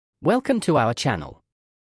Welcome to our channel.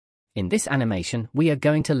 In this animation, we are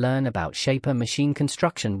going to learn about Shaper machine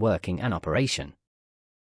construction working and operation.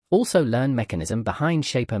 Also learn mechanism behind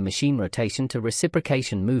Shaper machine rotation to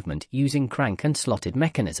reciprocation movement using crank and slotted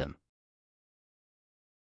mechanism.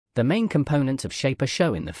 The main components of Shaper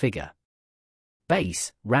show in the figure.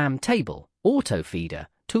 Base, ram table, auto feeder,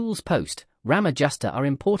 tools post, ram adjuster are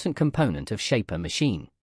important component of Shaper machine.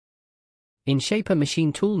 In Shaper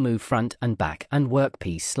machine, tool move front and back and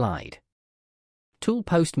workpiece slide. Tool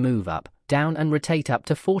post move up, down and rotate up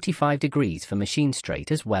to 45 degrees for machine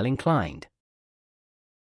straight as well inclined.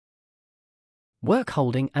 Work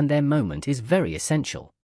holding and their moment is very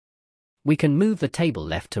essential. We can move the table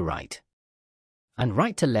left to right and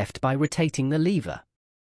right to left by rotating the lever.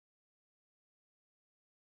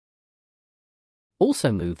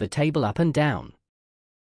 Also move the table up and down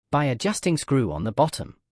by adjusting screw on the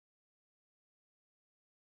bottom.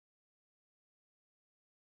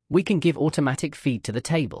 We can give automatic feed to the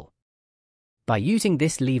table by using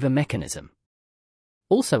this lever mechanism.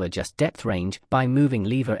 Also adjust depth range by moving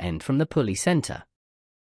lever end from the pulley center.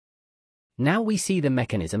 Now we see the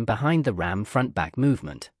mechanism behind the ram front-back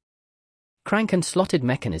movement. Crank and slotted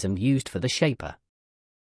mechanism used for the Shaper.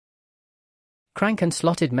 Crank and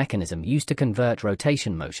slotted mechanism used to convert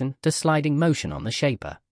rotation motion to sliding motion on the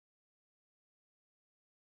Shaper.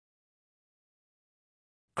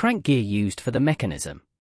 Crank gear used for the mechanism.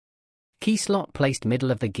 Key slot placed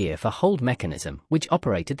middle of the gear for hold mechanism which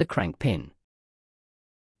operated the crank pin.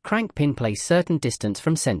 Crank pin placed certain distance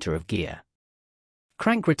from center of gear.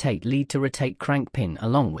 Crank rotate lead to rotate crank pin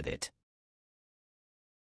along with it.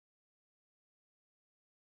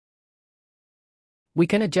 We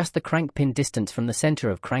can adjust the crank pin distance from the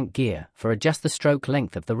center of crank gear for adjust the stroke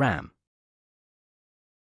length of the ram.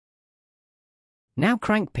 Now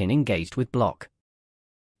crank pin engaged with block.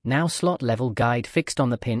 Now slot level guide fixed on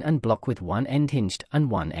the pin and block with one end hinged and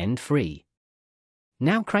one end free.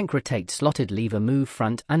 Now crank rotate slotted lever move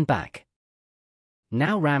front and back.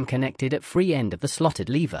 Now ram connected at free end of the slotted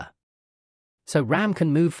lever. So ram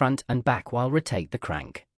can move front and back while rotate the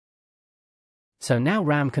crank. So now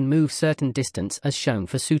ram can move certain distance as shown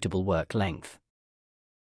for suitable work length.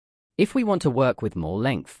 If we want to work with more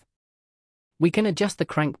length, we can adjust the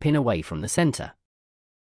crank pin away from the center.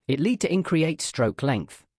 It lead to increase stroke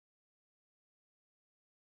length.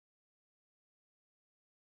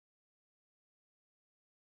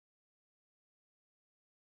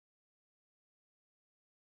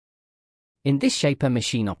 In this Shaper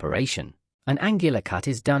machine operation, an angular cut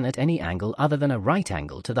is done at any angle other than a right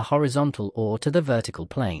angle to the horizontal or to the vertical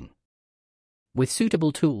plane. With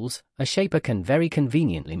suitable tools, a Shaper can very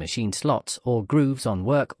conveniently machine slots or grooves on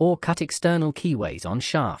work or cut external keyways on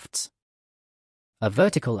shafts. A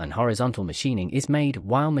vertical and horizontal machining is made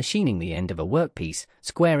while machining the end of a workpiece,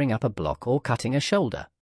 squaring up a block or cutting a shoulder.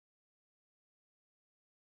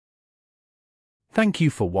 Thank you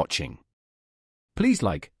for watching. Please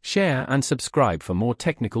like, share and subscribe for more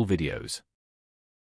technical videos.